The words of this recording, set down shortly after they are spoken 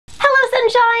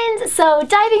Sunshines! So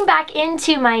diving back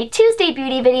into my Tuesday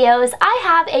beauty videos, I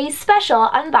have a special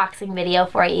unboxing video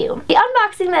for you. The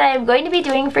unboxing that I am going to be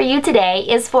doing for you today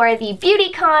is for the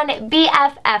BeautyCon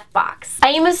BFF box. I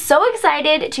am so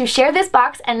excited to share this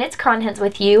box and its contents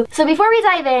with you. So before we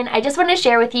dive in, I just want to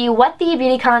share with you what the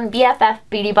BeautyCon BFF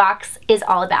beauty box is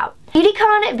all about.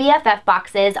 BeautyCon BFF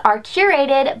boxes are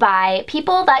curated by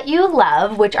people that you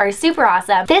love, which are super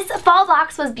awesome. This fall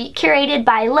box was curated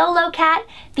by Lolo Cat.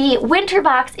 The winter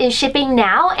box is shipping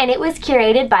now, and it was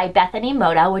curated by Bethany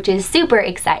Moda, which is super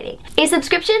exciting. A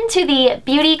subscription to the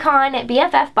BeautyCon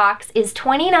BFF box is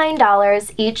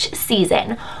 $29 each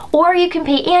season, or you can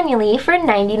pay annually for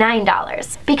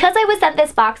 $99. Because I was sent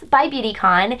this box by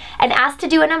BeautyCon and asked to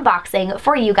do an unboxing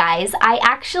for you guys, I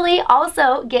actually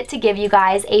also get to give you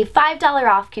guys a $5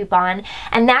 off coupon,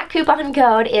 and that coupon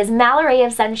code is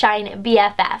malarayofsunshine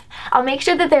BFF. I'll make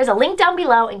sure that there's a link down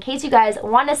below in case you guys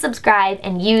want to subscribe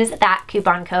and use that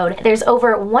coupon code. There's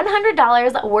over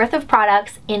 $100 worth of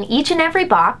products in each and every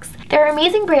box. There are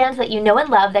amazing brands that you know and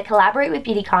love that collaborate with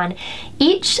BeautyCon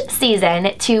each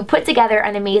season to put together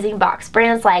an amazing box.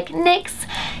 Brands like NYX,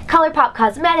 ColourPop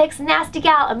Cosmetics, Nasty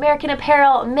Gal, American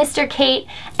Apparel, Mr. Kate,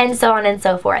 and so on and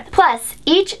so forth. Plus,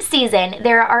 each season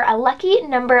there are a lucky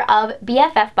number of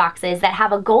BFF boxes that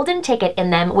have a golden ticket in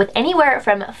them with anywhere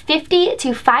from $50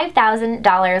 to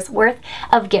 $5,000 worth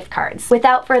of gift cards.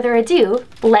 Without further ado,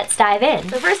 let's dive in.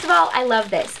 So first of all, I love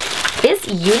this. This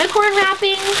unicorn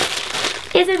wrapping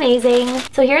is amazing.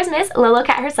 So here's Miss Lolo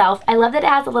Cat herself. I love that it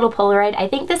has a little Polaroid. I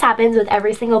think this happens with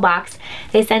every single box.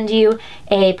 They send you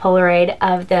a Polaroid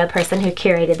of the person who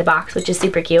curated the box, which is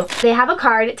super cute. They have a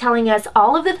card telling us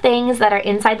all of the things that are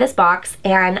inside this box,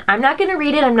 and I'm not gonna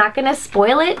read it, I'm not gonna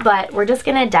spoil it, but we're just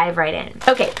gonna dive right in.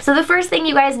 Okay, so the first thing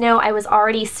you guys know I was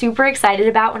already super excited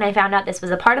about when I found out this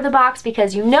was a part of the box,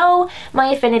 because you know my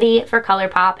affinity for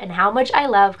ColourPop and how much I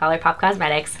love ColourPop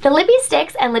Cosmetics. The lippy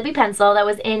sticks and lippy pencil that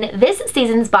was in this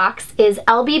season's box is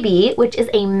LBB, which is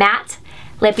a matte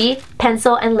lippy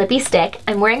pencil and lippy stick.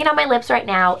 I'm wearing it on my lips right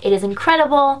now. It is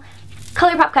incredible.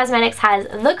 ColourPop Cosmetics has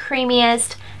the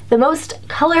creamiest, the most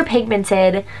color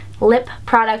pigmented lip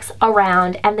products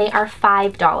around, and they are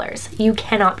 $5. You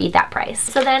cannot beat that price.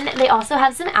 So then they also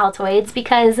have some Altoids,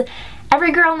 because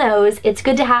every girl knows it's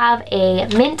good to have a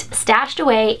mint stashed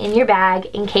away in your bag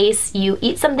in case you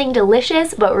eat something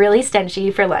delicious but really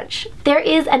stenchy for lunch. There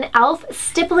is an e.l.f.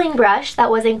 stippling brush that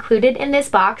was included in this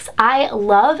box. I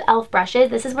love e.l.f. brushes.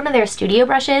 This is one of their studio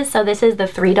brushes, so this is the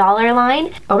 $3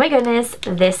 line. Oh my goodness,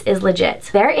 this is legit.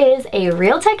 There is a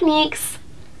Real Techniques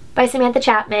by Samantha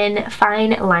Chapman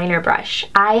fine liner brush.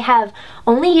 I have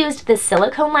only used the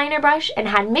silicone liner brush and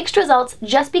had mixed results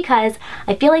just because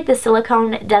I feel like the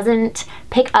silicone doesn't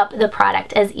pick up the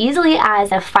product as easily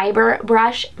as a fiber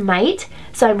brush might.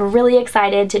 So I'm really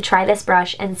excited to try this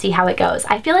brush and see how it goes.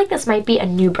 I feel like this might be a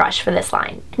new brush for this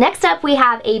line. Next up, we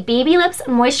have a Baby Lips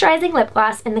moisturizing lip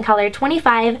gloss in the color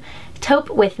 25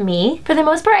 Taupe With Me. For the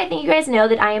most part, I think you guys know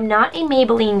that I am not a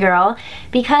Maybelline girl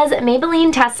because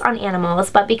Maybelline tests on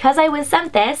animals, but because I was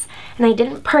sent this and I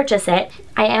didn't purchase it,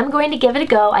 I am going to give it a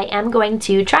go. I am going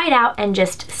to try it out and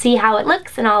just see how it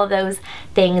looks and all of those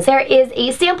things. There is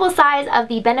a sample size of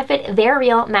the Benefit They're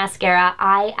Real mascara.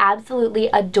 I absolutely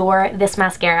adore this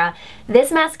mascara.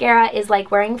 This mascara is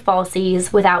like wearing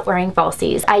falsies without wearing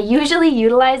falsies. I usually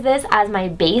utilize this as my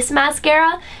base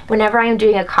mascara whenever I'm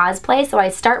doing a cosplay, so I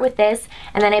start with this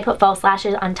and then I put false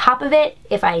lashes on top of it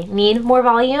if I need more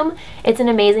volume. It's an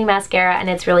amazing mascara, and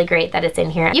it's really great that it's in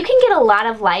here. You can get a lot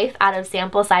of life out of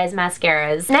sample size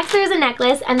mascaras. Next, there's a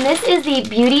necklace, and this is the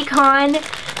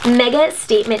BeautyCon Mega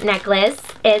Statement Necklace.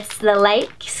 It's the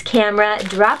Lights Camera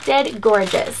Drop Dead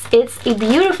Gorgeous. It's a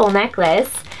beautiful necklace.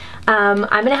 I'm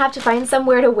gonna have to find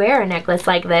somewhere to wear a necklace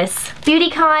like this.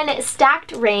 BeautyCon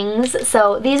stacked rings.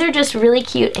 So these are just really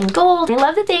cute and gold. I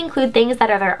love that they include things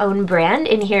that are their own brand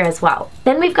in here as well.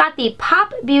 Then we've got the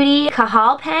Pop Beauty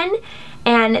Cajal pen,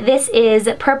 and this is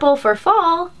purple for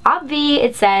fall. Obvi,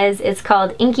 it says. It's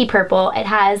called Inky Purple. It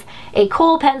has a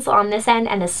kohl pencil on this end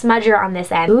and a smudger on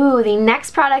this end. Ooh, the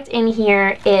next product in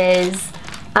here is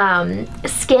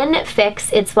Skin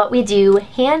Fix It's What We Do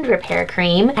hand repair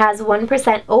cream. It has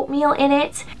 1% oatmeal in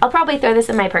it. I'll probably throw this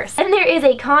in my purse. And there is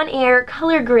a Conair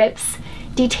Color Grips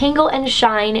Detangle and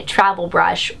Shine travel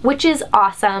brush, which is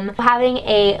awesome. Having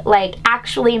a like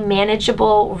actually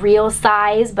manageable real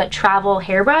size but travel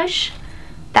hairbrush,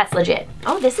 that's legit.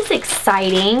 Oh, this is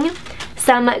exciting.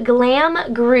 Some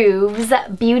Glam Grooves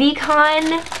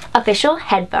BeautyCon official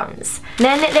headphones.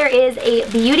 Then there is a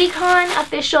BeautyCon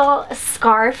official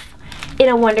scarf in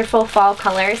a wonderful fall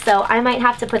color, so I might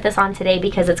have to put this on today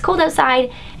because it's cold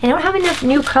outside and I don't have enough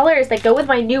new colors that go with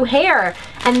my new hair.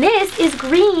 And this is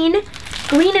green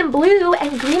and blue,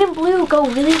 and green and blue go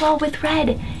really well with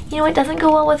red. You know what doesn't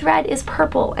go well with red is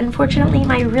purple. Unfortunately,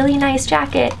 my really nice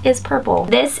jacket is purple.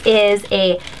 This is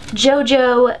a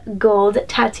JoJo gold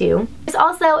tattoo. There's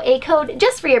also a code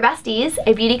just for your besties,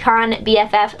 a BeautyCon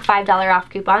BFF $5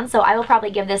 off coupon, so I will probably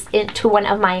give this to one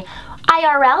of my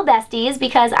IRL besties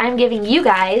because I'm giving you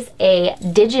guys a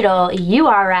digital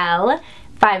URL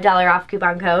 $5 off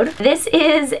coupon code. This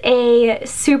is a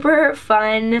super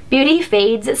fun Beauty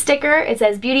Fades sticker. It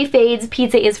says Beauty Fades,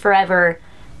 pizza is forever.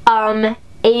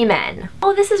 Amen.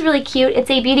 Oh, this is really cute.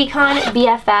 It's a BeautyCon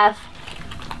BFF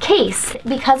case.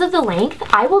 Because of the length,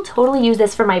 I will totally use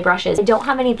this for my brushes. I don't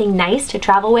have anything nice to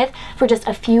travel with for just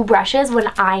a few brushes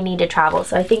when I need to travel,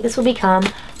 so I think this will become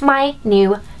my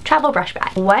new travel brush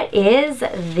bag. What is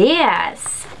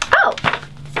this? Oh,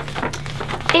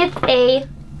 it's a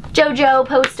JoJo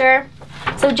poster.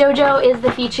 So JoJo is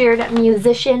the featured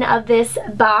musician of this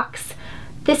box.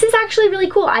 This is actually really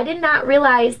cool. I did not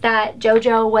realize that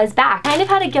JoJo was back. I kind of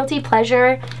had a guilty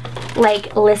pleasure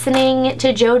like listening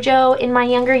to JoJo in my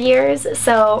younger years,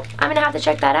 so I'm gonna have to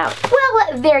check that out.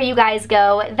 Well, there you guys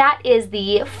go. That is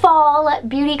the fall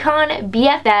BeautyCon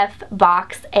BFF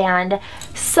box, and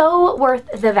so worth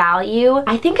the value.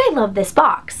 I think I love this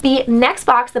box. The next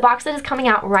box, the box that is coming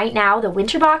out right now, the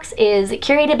winter box, is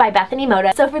curated by Bethany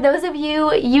Moda. So for those of you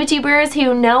YouTubers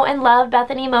who know and love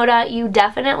Bethany Moda, you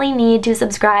definitely need to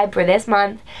subscribe for this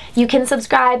month. You can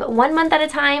subscribe 1 month at a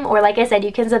time, or like I said,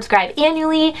 you can subscribe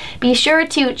annually. Be sure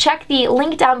to check the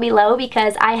link down below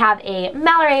because I have a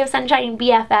malarayofsunshine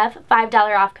BFF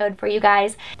 $5 off code for you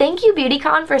guys. Thank you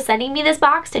BeautyCon for sending me this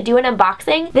box to do an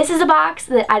unboxing. This is a box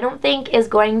that I don't think is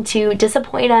going to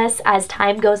disappoint us as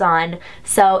time goes on.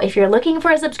 So if you're looking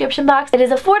for a subscription box, it is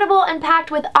affordable and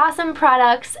packed with awesome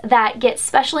products that get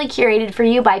specially curated for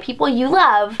you by people you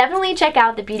love. Definitely check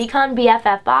out the BeautyCon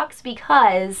BFF box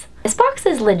because this box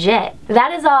is legit.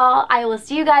 That is all. I will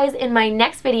see you guys in my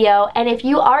next video, and if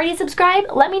you already subscribe,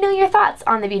 let me know your thoughts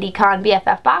on the BeautyCon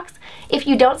BFF box. If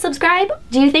you don't subscribe,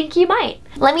 do you think you might?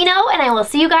 Let me know, and I will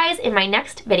see you guys in my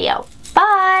next video.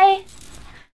 Bye!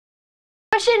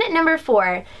 Question number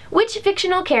 4. Which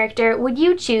fictional character would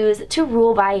you choose to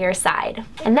rule by your side?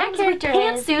 And that character is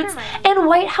pantsuits and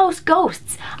White House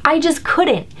ghosts. I just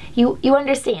couldn't. You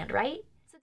understand, right?